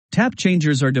Tap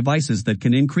changers are devices that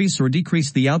can increase or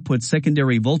decrease the output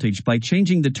secondary voltage by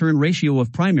changing the turn ratio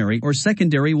of primary or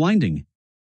secondary winding.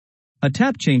 A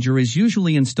tap changer is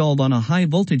usually installed on a high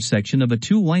voltage section of a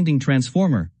 2-winding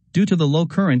transformer, due to the low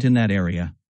current in that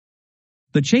area.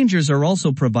 The changers are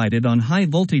also provided on high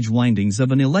voltage windings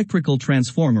of an electrical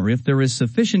transformer if there is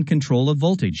sufficient control of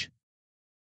voltage.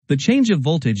 The change of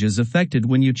voltage is affected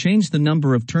when you change the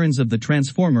number of turns of the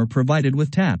transformer provided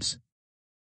with taps.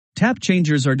 Tap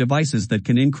changers are devices that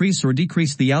can increase or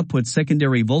decrease the output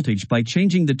secondary voltage by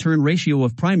changing the turn ratio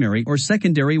of primary or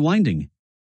secondary winding.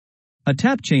 A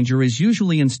tap changer is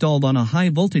usually installed on a high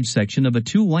voltage section of a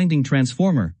 2-winding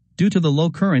transformer, due to the low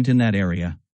current in that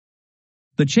area.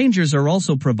 The changers are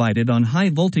also provided on high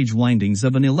voltage windings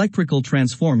of an electrical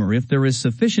transformer if there is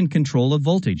sufficient control of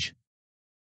voltage.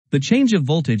 The change of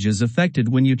voltage is affected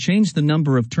when you change the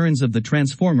number of turns of the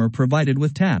transformer provided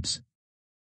with taps.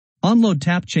 Onload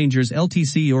tap changers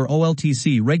LTC or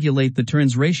OLTC regulate the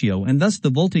turns ratio and thus the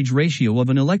voltage ratio of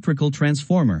an electrical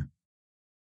transformer.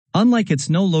 Unlike its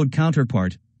no-load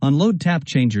counterpart, onload tap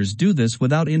changers do this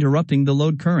without interrupting the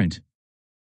load current.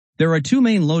 There are two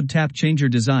main load tap changer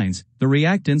designs, the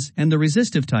reactance and the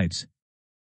resistive types.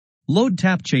 Load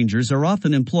tap changers are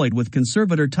often employed with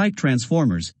conservator-type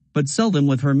transformers, but seldom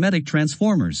with hermetic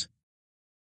transformers.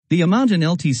 The amount in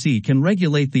LTC can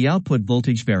regulate the output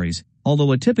voltage varies,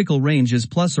 although a typical range is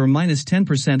plus or minus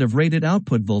 10% of rated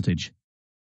output voltage.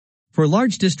 For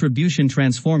large distribution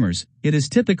transformers, it is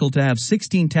typical to have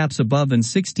 16 taps above and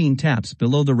 16 taps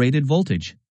below the rated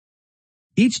voltage.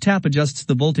 Each tap adjusts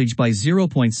the voltage by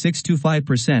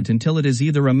 0.625% until it is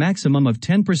either a maximum of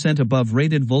 10% above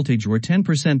rated voltage or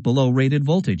 10% below rated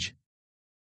voltage.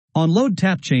 Onload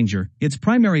tap changer, its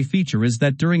primary feature is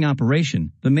that during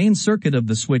operation, the main circuit of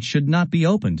the switch should not be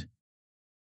opened.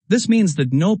 This means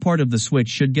that no part of the switch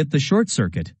should get the short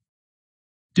circuit.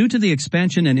 Due to the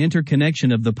expansion and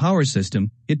interconnection of the power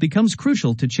system, it becomes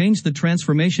crucial to change the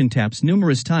transformation taps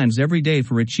numerous times every day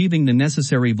for achieving the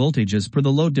necessary voltages per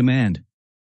the load demand.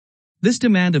 This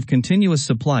demand of continuous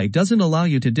supply doesn't allow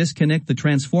you to disconnect the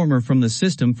transformer from the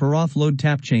system for offload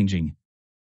tap changing.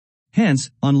 Hence,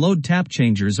 onload tap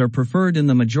changers are preferred in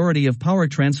the majority of power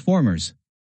transformers.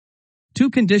 Two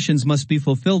conditions must be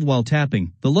fulfilled while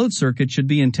tapping. The load circuit should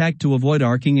be intact to avoid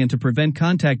arcing and to prevent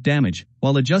contact damage.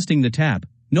 While adjusting the tap,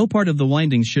 no part of the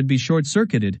windings should be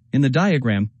short-circuited. In the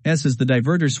diagram, S is the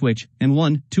diverter switch, and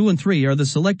 1, 2 and 3 are the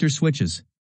selector switches.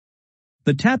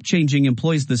 The tap changing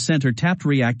employs the center tapped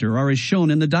reactor R as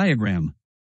shown in the diagram.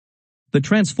 The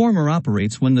transformer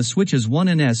operates when the switches 1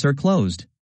 and S are closed.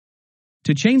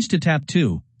 To change to tap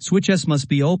 2, switch S must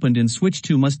be opened and switch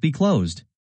 2 must be closed.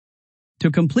 To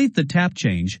complete the tap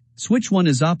change, switch 1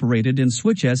 is operated and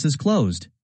switch S is closed.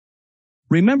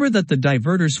 Remember that the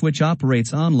diverter switch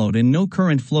operates onload and no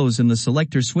current flows in the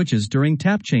selector switches during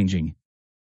tap changing.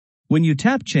 When you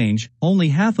tap change, only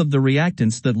half of the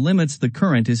reactance that limits the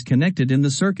current is connected in the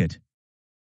circuit.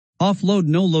 Offload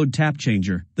no-load tap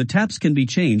changer, the taps can be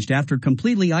changed after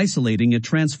completely isolating a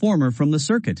transformer from the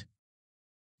circuit.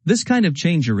 This kind of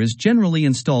changer is generally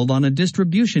installed on a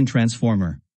distribution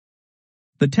transformer.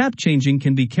 The tap changing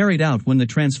can be carried out when the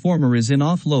transformer is in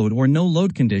offload or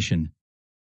no-load condition.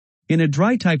 In a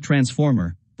dry-type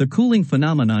transformer, the cooling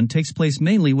phenomenon takes place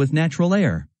mainly with natural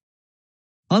air.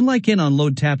 Unlike in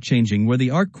onload tap changing where the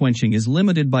arc quenching is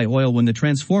limited by oil when the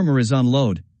transformer is on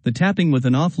load, the tapping with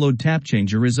an offload tap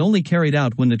changer is only carried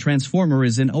out when the transformer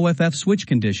is in OFF switch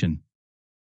condition.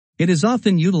 It is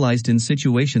often utilized in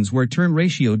situations where turn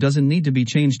ratio doesn't need to be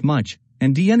changed much,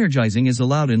 and de-energizing is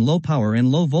allowed in low power and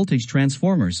low voltage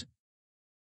transformers.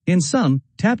 In some,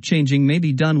 tap changing may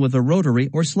be done with a rotary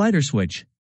or slider switch.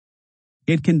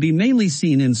 It can be mainly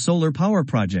seen in solar power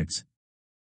projects.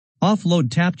 Offload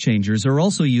tap changers are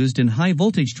also used in high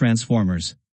voltage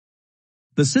transformers.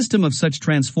 The system of such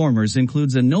transformers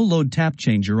includes a no-load tap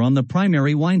changer on the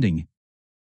primary winding.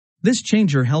 This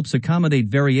changer helps accommodate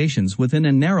variations within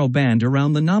a narrow band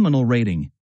around the nominal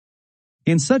rating.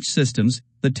 In such systems,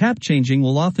 the tap changing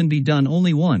will often be done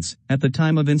only once, at the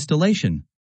time of installation.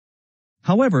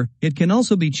 However, it can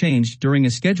also be changed during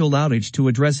a scheduled outage to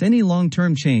address any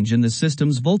long-term change in the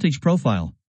system's voltage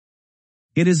profile.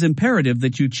 It is imperative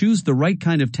that you choose the right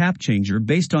kind of tap changer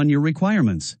based on your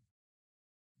requirements.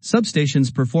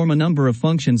 Substations perform a number of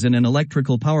functions in an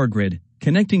electrical power grid,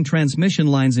 connecting transmission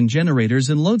lines and generators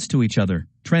and loads to each other,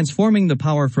 transforming the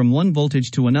power from one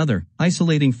voltage to another,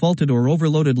 isolating faulted or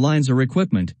overloaded lines or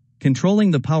equipment,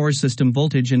 controlling the power system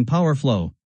voltage and power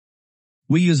flow.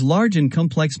 We use large and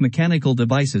complex mechanical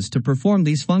devices to perform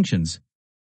these functions.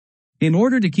 In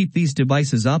order to keep these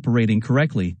devices operating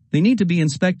correctly, they need to be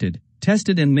inspected,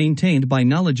 tested and maintained by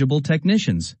knowledgeable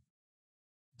technicians.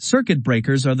 Circuit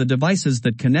breakers are the devices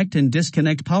that connect and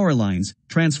disconnect power lines,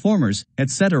 transformers,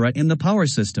 etc. in the power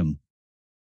system.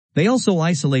 They also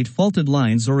isolate faulted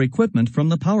lines or equipment from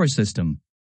the power system.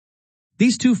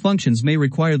 These two functions may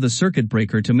require the circuit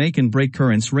breaker to make and break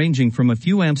currents ranging from a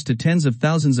few amps to tens of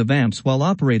thousands of amps while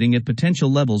operating at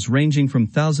potential levels ranging from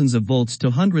thousands of volts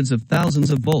to hundreds of thousands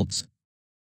of volts.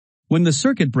 When the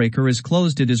circuit breaker is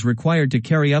closed, it is required to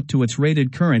carry up to its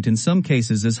rated current, in some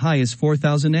cases as high as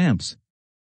 4,000 amps.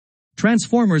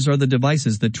 Transformers are the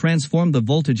devices that transform the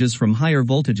voltages from higher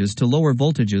voltages to lower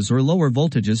voltages or lower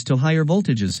voltages to higher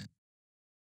voltages.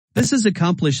 This is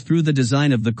accomplished through the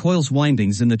design of the coil's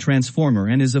windings in the transformer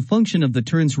and is a function of the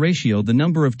turns ratio, the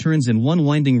number of turns in one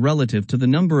winding relative to the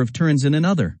number of turns in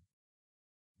another.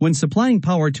 When supplying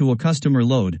power to a customer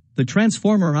load, the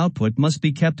transformer output must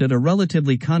be kept at a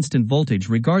relatively constant voltage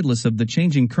regardless of the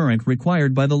changing current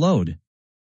required by the load.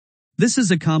 This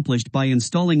is accomplished by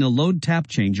installing a load tap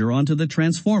changer onto the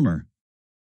transformer.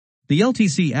 The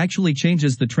LTC actually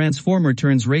changes the transformer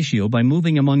turns ratio by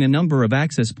moving among a number of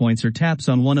access points or taps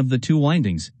on one of the two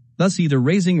windings, thus either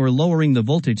raising or lowering the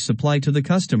voltage supply to the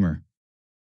customer.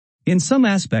 In some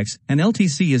aspects, an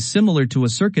LTC is similar to a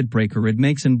circuit breaker. It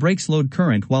makes and breaks load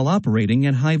current while operating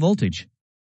at high voltage.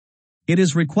 It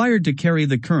is required to carry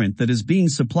the current that is being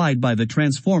supplied by the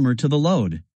transformer to the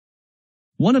load.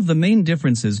 One of the main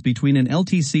differences between an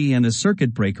LTC and a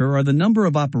circuit breaker are the number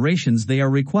of operations they are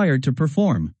required to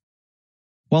perform.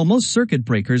 While most circuit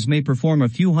breakers may perform a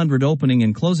few hundred opening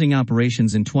and closing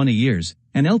operations in 20 years,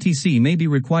 an LTC may be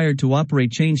required to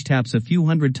operate change taps a few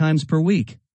hundred times per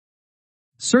week.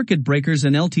 Circuit breakers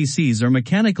and LTCs are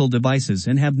mechanical devices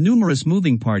and have numerous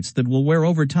moving parts that will wear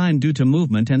over time due to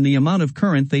movement and the amount of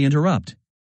current they interrupt.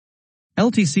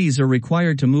 LTCs are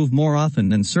required to move more often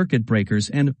than circuit breakers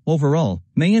and, overall,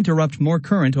 may interrupt more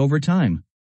current over time.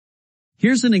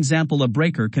 Here's an example: a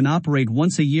breaker can operate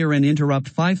once a year and interrupt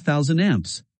 5,000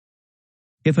 amps.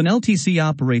 If an LTC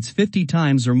operates 50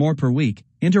 times or more per week,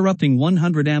 interrupting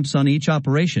 100 amps on each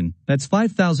operation, that's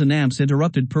 5,000 amps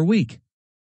interrupted per week.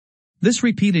 This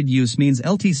repeated use means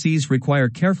LTCs require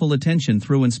careful attention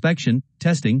through inspection,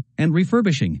 testing, and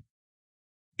refurbishing.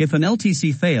 If an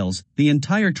LTC fails, the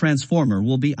entire transformer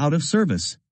will be out of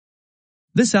service.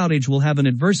 This outage will have an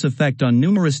adverse effect on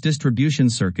numerous distribution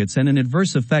circuits and an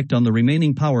adverse effect on the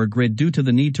remaining power grid due to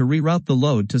the need to reroute the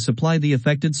load to supply the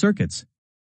affected circuits.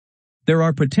 There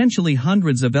are potentially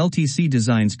hundreds of LTC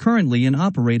designs currently in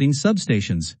operating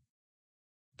substations.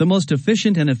 The most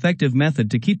efficient and effective method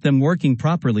to keep them working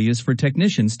properly is for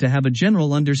technicians to have a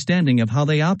general understanding of how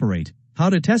they operate, how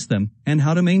to test them, and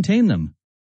how to maintain them.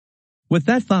 With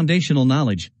that foundational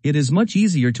knowledge, it is much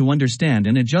easier to understand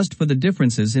and adjust for the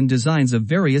differences in designs of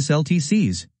various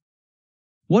LTCs.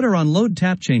 What are onload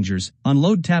tap changers?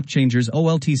 Onload tap changers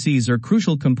 (OLTCs) are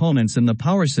crucial components in the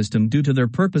power system due to their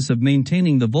purpose of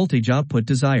maintaining the voltage output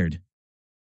desired.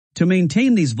 To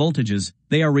maintain these voltages,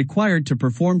 they are required to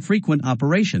perform frequent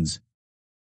operations.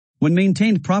 When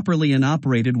maintained properly and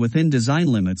operated within design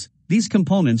limits, these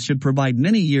components should provide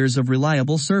many years of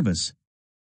reliable service.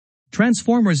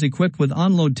 Transformers equipped with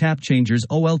onload tap changers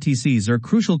 (OLTCs) are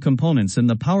crucial components in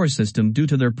the power system due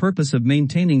to their purpose of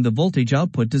maintaining the voltage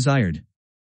output desired.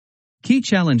 Key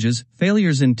challenges: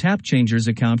 failures in tap changers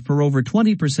account for over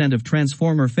 20% of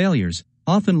transformer failures,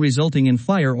 often resulting in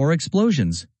fire or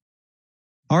explosions.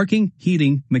 Arcing,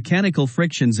 heating, mechanical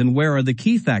frictions and wear are the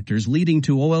key factors leading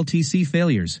to OLTC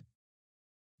failures.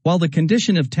 While the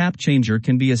condition of tap changer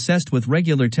can be assessed with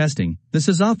regular testing, this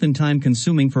is often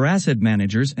time-consuming for asset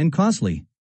managers and costly.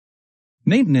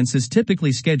 Maintenance is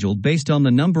typically scheduled based on the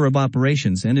number of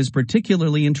operations and is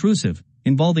particularly intrusive,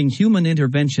 involving human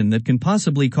intervention that can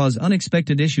possibly cause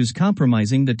unexpected issues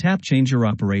compromising the tap changer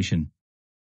operation.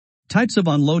 Types of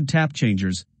onload tap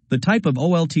changers. The type of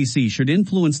OLTC should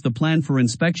influence the plan for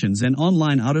inspections and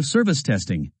online out-of-service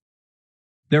testing.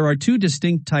 There are two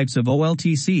distinct types of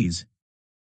OLTCs.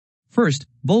 First,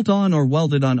 bolt-on or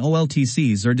welded-on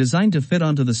OLTCs are designed to fit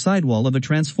onto the sidewall of a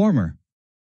transformer.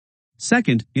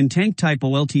 Second, in-tank type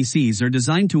OLTCs are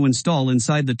designed to install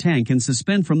inside the tank and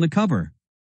suspend from the cover.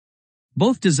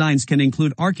 Both designs can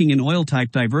include arcing and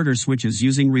oil-type diverter switches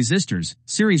using resistors,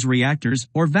 series reactors,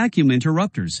 or vacuum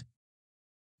interrupters.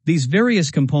 These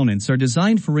various components are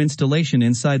designed for installation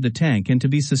inside the tank and to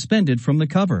be suspended from the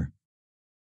cover.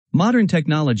 Modern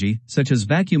technology, such as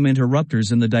vacuum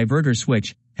interrupters and the diverter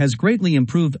switch, has greatly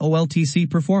improved OLTC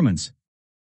performance.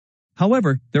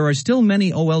 However, there are still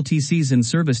many OLTCs in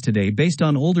service today based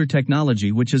on older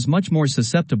technology which is much more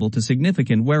susceptible to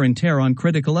significant wear and tear on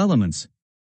critical elements.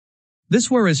 This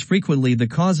wear is frequently the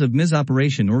cause of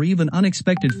misoperation or even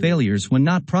unexpected failures when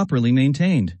not properly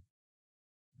maintained.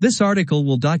 This article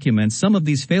will document some of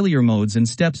these failure modes and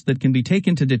steps that can be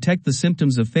taken to detect the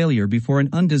symptoms of failure before an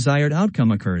undesired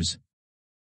outcome occurs.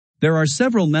 There are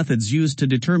several methods used to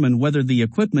determine whether the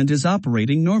equipment is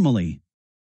operating normally.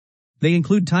 They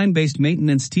include time-based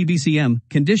maintenance (TBCM),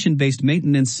 condition-based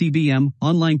maintenance (CBM),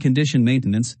 online condition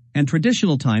maintenance, and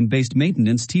traditional time-based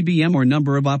maintenance (TBM) or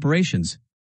number of operations.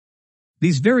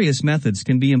 These various methods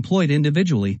can be employed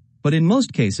individually, but in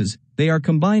most cases, they are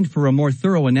combined for a more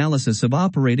thorough analysis of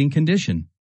operating condition.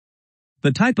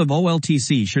 The type of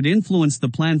OLTC should influence the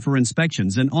plan for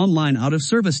inspections and online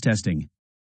out-of-service testing.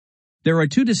 There are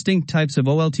two distinct types of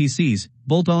OLTCs,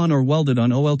 bolt-on or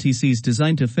welded-on OLTCs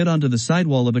designed to fit onto the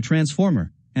sidewall of a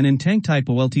transformer, and in-tank type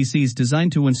OLTCs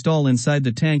designed to install inside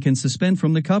the tank and suspend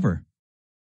from the cover.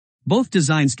 Both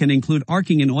designs can include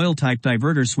arcing and oil-type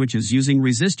diverter switches using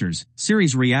resistors,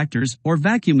 series reactors, or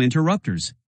vacuum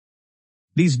interrupters.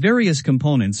 These various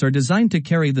components are designed to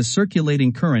carry the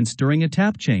circulating currents during a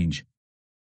tap change.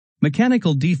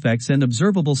 Mechanical defects and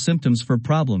observable symptoms for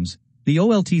problems. The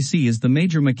OLTC is the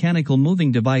major mechanical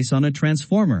moving device on a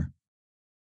transformer.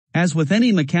 As with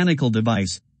any mechanical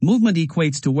device, movement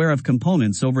equates to wear of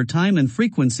components over time and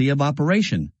frequency of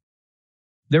operation.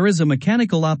 There is a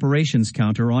mechanical operations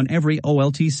counter on every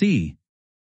OLTC.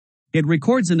 It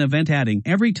records an event adding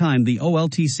every time the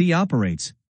OLTC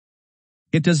operates.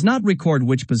 It does not record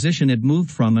which position it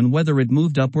moved from and whether it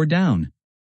moved up or down.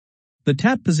 The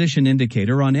tap position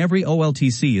indicator on every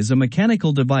OLTC is a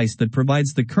mechanical device that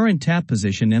provides the current tap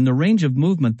position and the range of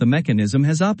movement the mechanism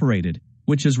has operated,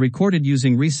 which is recorded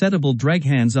using resettable drag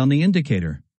hands on the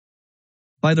indicator.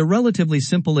 By the relatively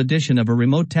simple addition of a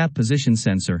remote tap position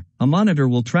sensor, a monitor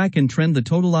will track and trend the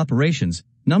total operations,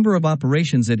 number of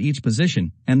operations at each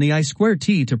position, and the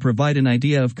I2T to provide an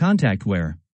idea of contact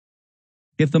wear.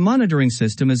 If the monitoring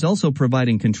system is also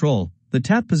providing control, the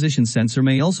tap position sensor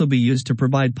may also be used to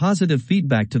provide positive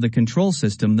feedback to the control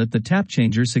system that the tap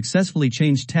changer successfully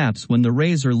changed taps when the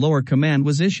raise or lower command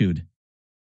was issued.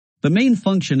 The main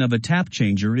function of a tap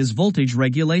changer is voltage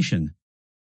regulation.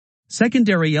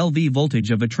 Secondary LV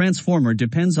voltage of a transformer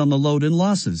depends on the load and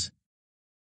losses.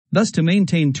 Thus, to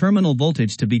maintain terminal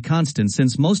voltage to be constant,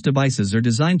 since most devices are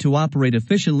designed to operate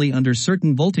efficiently under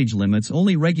certain voltage limits,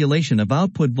 only regulation of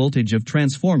output voltage of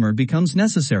transformer becomes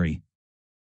necessary.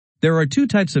 There are two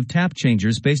types of tap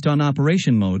changers based on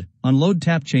operation mode. Onload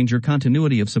tap changer,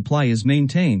 continuity of supply is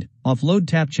maintained. Offload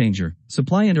tap changer,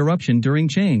 supply interruption during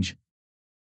change.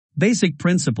 Basic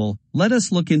principle. Let us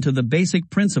look into the basic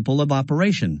principle of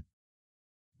operation.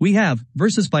 We have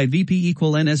versus by VP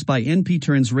equal NS by NP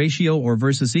turns ratio, or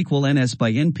versus equal NS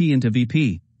by NP into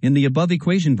VP. In the above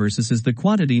equation, versus is the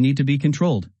quantity need to be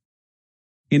controlled.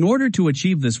 In order to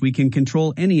achieve this, we can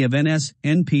control any of NS,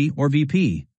 NP, or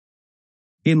VP.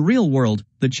 In real world,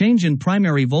 the change in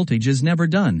primary voltage is never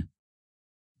done,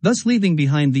 thus leaving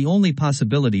behind the only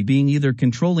possibility being either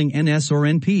controlling NS or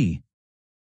NP.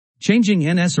 Changing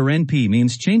NS or NP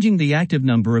means changing the active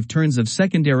number of turns of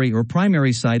secondary or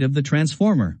primary side of the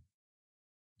transformer.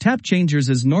 Tap changers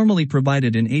is normally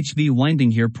provided in HV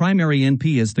winding. Here primary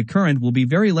NP, as the current will be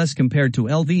very less compared to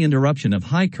LV. Interruption of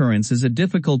high currents is a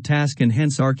difficult task, and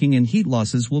hence arcing and heat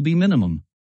losses will be minimum.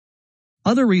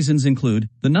 Other reasons include,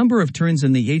 the number of turns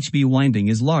in the HV winding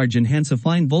is large and hence a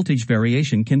fine voltage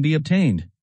variation can be obtained.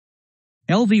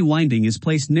 LV winding is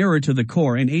placed nearer to the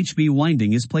core and HV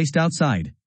winding is placed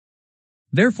outside.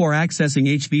 Therefore, accessing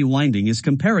HV winding is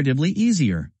comparatively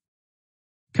easier.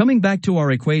 Coming back to our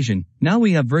equation, now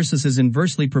we have versus is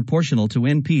inversely proportional to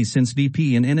NP, since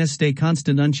VP and NS stay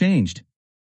constant unchanged.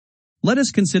 Let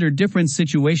us consider different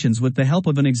situations with the help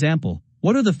of an example.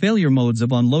 What are the failure modes of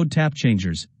onload tap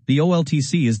changers? The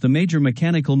OLTC is the major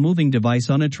mechanical moving device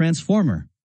on a transformer.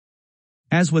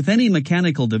 As with any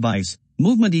mechanical device,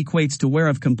 movement equates to wear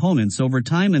of components over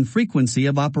time and frequency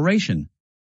of operation.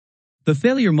 The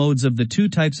failure modes of the two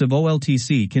types of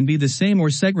OLTC can be the same or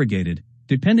segregated,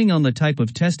 depending on the type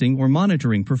of testing or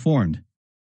monitoring performed.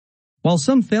 While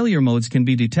some failure modes can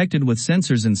be detected with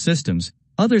sensors and systems,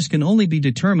 others can only be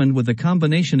determined with a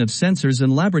combination of sensors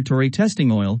and laboratory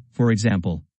testing oil, for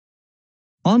example.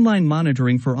 Online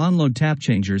monitoring for onload tap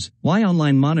changers. Why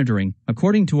online monitoring?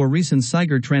 According to a recent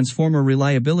Siger Transformer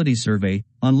Reliability Survey,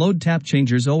 onload tap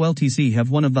changers OLTC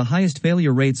have one of the highest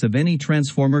failure rates of any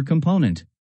transformer component.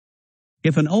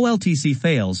 If an OLTC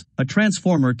fails, a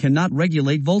transformer cannot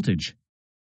regulate voltage.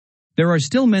 There are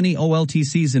still many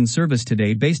OLTCs in service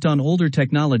today based on older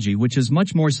technology, which is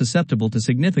much more susceptible to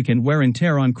significant wear and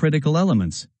tear on critical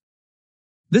elements.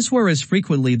 This wear is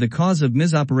frequently the cause of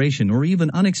misoperation or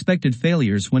even unexpected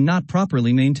failures when not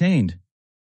properly maintained.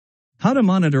 How to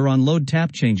monitor on-load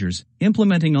tap changers.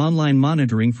 Implementing online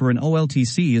monitoring for an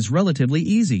OLTC is relatively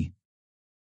easy.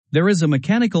 There is a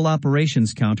mechanical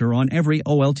operations counter on every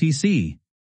OLTC.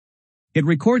 It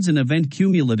records an event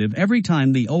cumulative every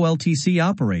time the OLTC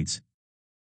operates.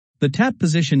 The tap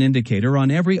position indicator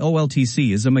on every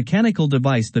OLTC is a mechanical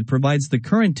device that provides the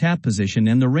current tap position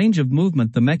and the range of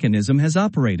movement the mechanism has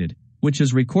operated, which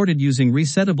is recorded using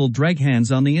resettable drag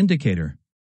hands on the indicator.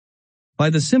 By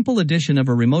the simple addition of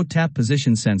a remote tap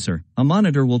position sensor, a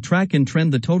monitor will track and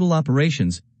trend the total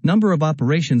operations, number of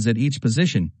operations at each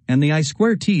position, and the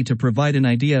I2T to provide an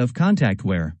idea of contact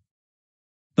wear.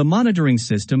 The monitoring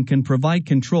system can provide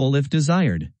control if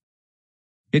desired.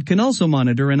 It can also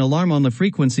monitor and alarm on the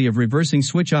frequency of reversing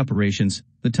switch operations,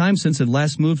 the time since it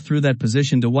last moved through that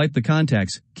position to wipe the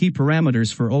contacts, key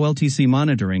parameters for OLTC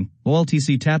monitoring,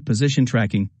 OLTC tap position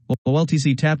tracking,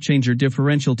 OLTC tap changer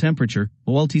differential temperature,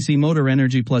 OLTC motor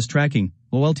energy plus tracking,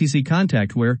 OLTC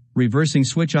contact wear, reversing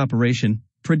switch operation,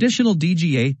 traditional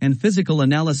DGA and physical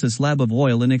analysis lab of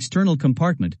oil in external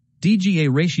compartment, DGA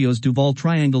ratios Duval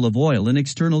triangle of oil in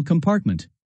external compartment.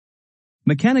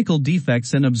 Mechanical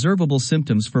defects and observable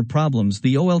symptoms for problems.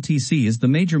 The OLTC is the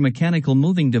major mechanical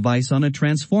moving device on a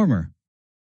transformer.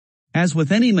 As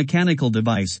with any mechanical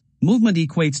device, movement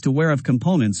equates to wear of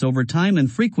components over time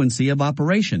and frequency of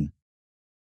operation.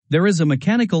 There is a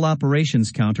mechanical operations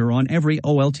counter on every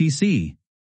OLTC.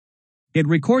 It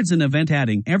records an event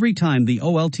adding every time the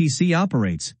OLTC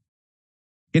operates.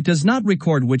 It does not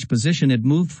record which position it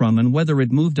moved from and whether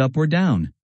it moved up or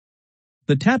down.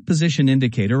 The tap position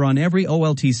indicator on every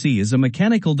OLTC is a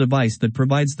mechanical device that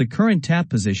provides the current tap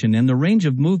position and the range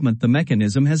of movement the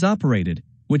mechanism has operated,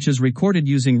 which is recorded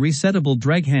using resettable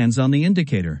drag hands on the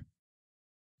indicator.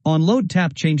 On-load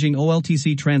tap changing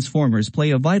OLTC transformers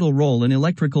play a vital role in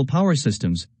electrical power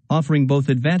systems, offering both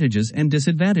advantages and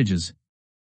disadvantages.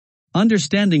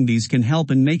 Understanding these can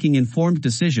help in making informed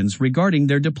decisions regarding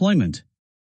their deployment.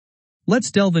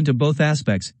 Let's delve into both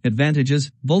aspects.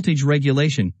 Advantages. Voltage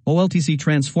regulation. OLTC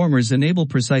transformers enable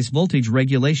precise voltage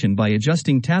regulation by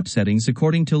adjusting tap settings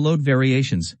according to load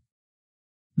variations.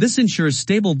 This ensures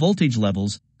stable voltage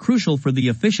levels, crucial for the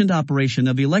efficient operation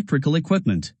of electrical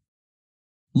equipment.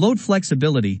 Load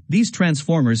flexibility. These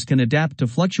transformers can adapt to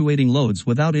fluctuating loads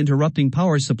without interrupting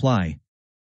power supply.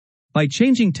 By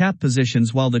changing tap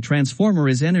positions while the transformer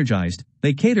is energized,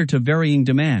 they cater to varying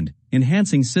demand,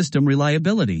 enhancing system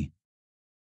reliability.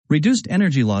 Reduced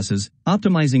energy losses.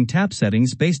 Optimizing tap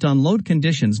settings based on load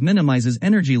conditions minimizes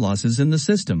energy losses in the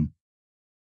system.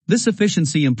 This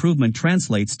efficiency improvement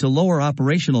translates to lower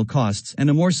operational costs and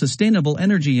a more sustainable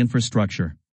energy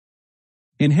infrastructure.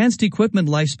 Enhanced equipment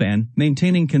lifespan.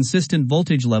 Maintaining consistent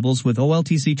voltage levels with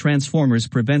OLTC transformers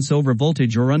prevents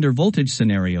overvoltage or undervoltage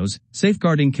scenarios,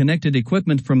 safeguarding connected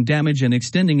equipment from damage and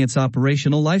extending its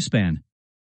operational lifespan.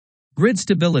 Grid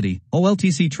stability.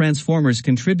 OLTC transformers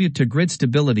contribute to grid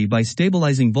stability by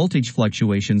stabilizing voltage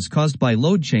fluctuations caused by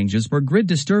load changes or grid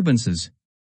disturbances.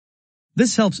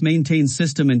 This helps maintain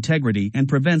system integrity and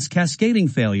prevents cascading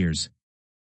failures.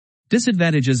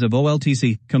 Disadvantages of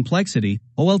OLTC. Complexity.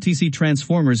 OLTC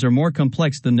transformers are more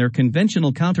complex than their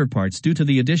conventional counterparts due to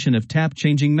the addition of tap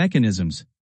changing mechanisms.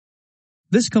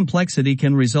 This complexity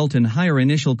can result in higher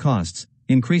initial costs,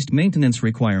 increased maintenance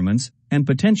requirements, and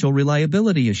potential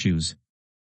reliability issues.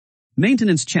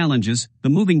 Maintenance challenges. The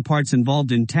moving parts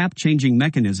involved in tap changing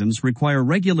mechanisms require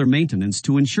regular maintenance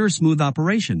to ensure smooth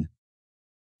operation.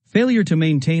 Failure to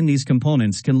maintain these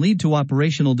components can lead to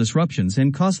operational disruptions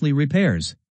and costly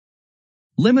repairs.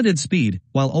 Limited speed.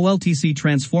 While OLTC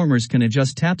transformers can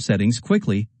adjust tap settings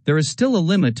quickly, there is still a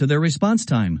limit to their response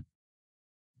time.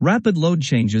 Rapid load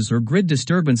changes or grid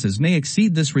disturbances may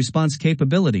exceed this response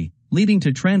capability, leading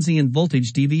to transient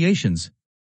voltage deviations.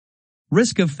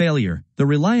 Risk of failure. The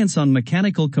reliance on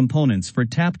mechanical components for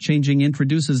tap changing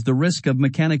introduces the risk of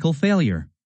mechanical failure.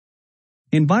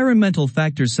 Environmental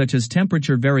factors such as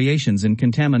temperature variations and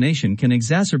contamination can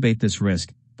exacerbate this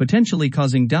risk, potentially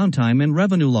causing downtime and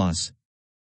revenue loss.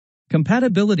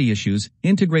 Compatibility issues.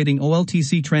 Integrating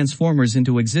OLTC transformers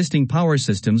into existing power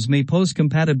systems may pose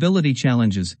compatibility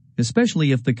challenges,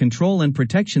 especially if the control and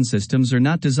protection systems are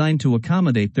not designed to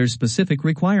accommodate their specific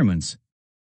requirements.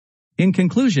 In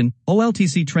conclusion,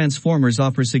 OLTC transformers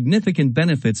offer significant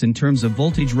benefits in terms of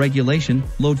voltage regulation,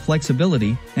 load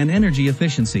flexibility, and energy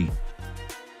efficiency.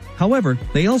 However,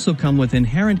 they also come with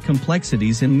inherent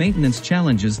complexities and maintenance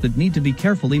challenges that need to be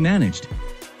carefully managed.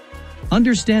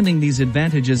 Understanding these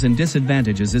advantages and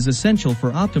disadvantages is essential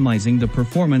for optimizing the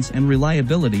performance and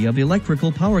reliability of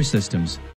electrical power systems.